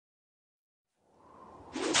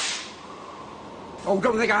Oh,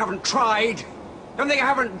 don't think I haven't tried. Don't think I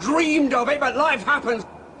haven't dreamed of it, but life happens.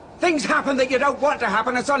 Things happen that you don't want to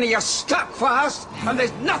happen. It's only you're stuck fast, and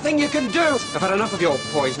there's nothing you can do. I've had enough of your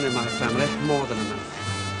poison in my family. More than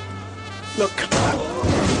enough. Look.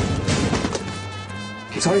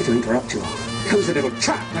 I'm sorry to interrupt you. Comes a little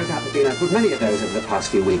chap. No doubt there's been a good many of those over the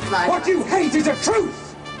past few weeks. What you hate is the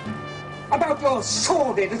truth! About your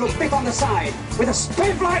sordid little bit on the side with a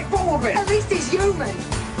spiv like Baldwin. At least he's human.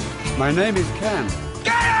 My name is Ken.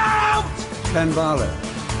 Get out! Ken Barlow.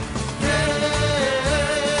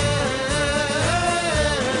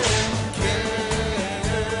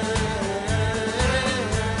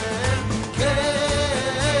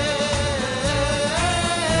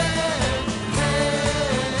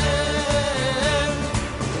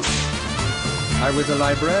 I was a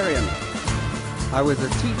librarian. I was a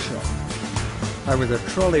teacher. I was a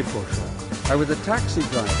trolley pusher. I was a taxi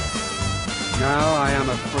driver. Now I am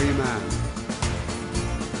a free man.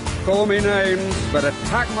 Call me names, but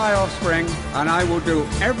attack my offspring, and I will do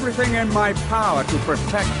everything in my power to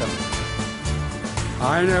protect them.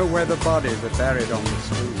 I know where the bodies are buried on the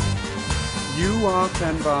street. You are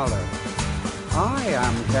Ken Barlow. I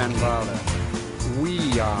am Ken Barlow.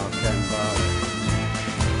 We are Ken Barlow.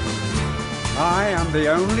 I am the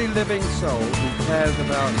only living soul who cares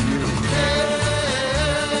about you.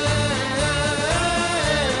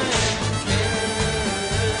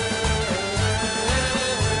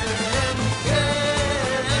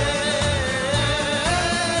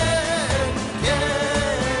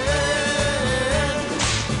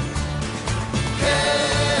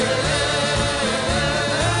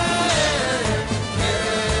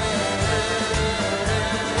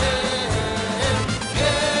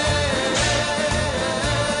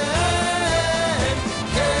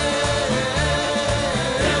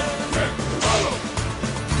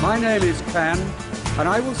 My name is Ken, and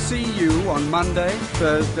I will see you on Monday,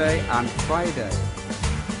 Thursday, and Friday.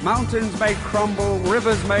 Mountains may crumble,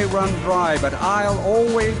 rivers may run dry, but I'll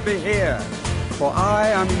always be here, for I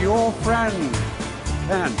am your friend,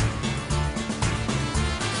 Ken.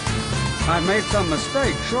 I've made some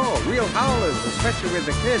mistakes, sure, real howlers, especially with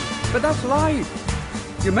the kids, but that's life.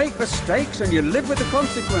 You make mistakes and you live with the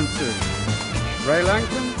consequences. Ray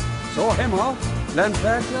Langton, saw him off. Len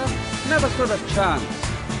Fairclough, never stood a chance.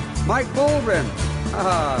 Mike Baldwin,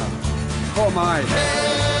 poor Mike.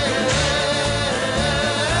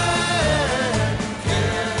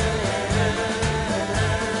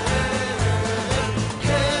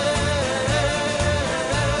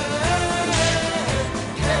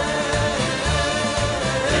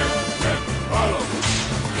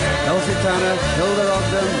 Elsie Tanner, Hilda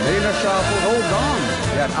Ogden, Lena Sharple, all gone,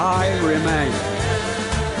 yet I remain.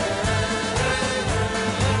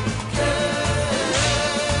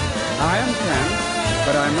 I am Ken,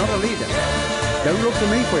 but I'm not a leader. Don't look to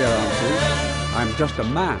me for your answers. I'm just a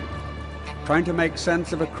man, trying to make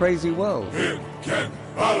sense of a crazy world. Ken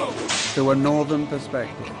Barlow. Through a northern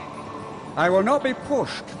perspective. I will not be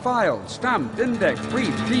pushed, filed, stamped, indexed,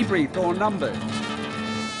 briefed, debriefed, or numbered.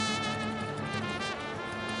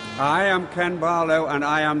 I am Ken Barlow, and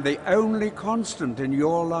I am the only constant in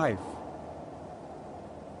your life.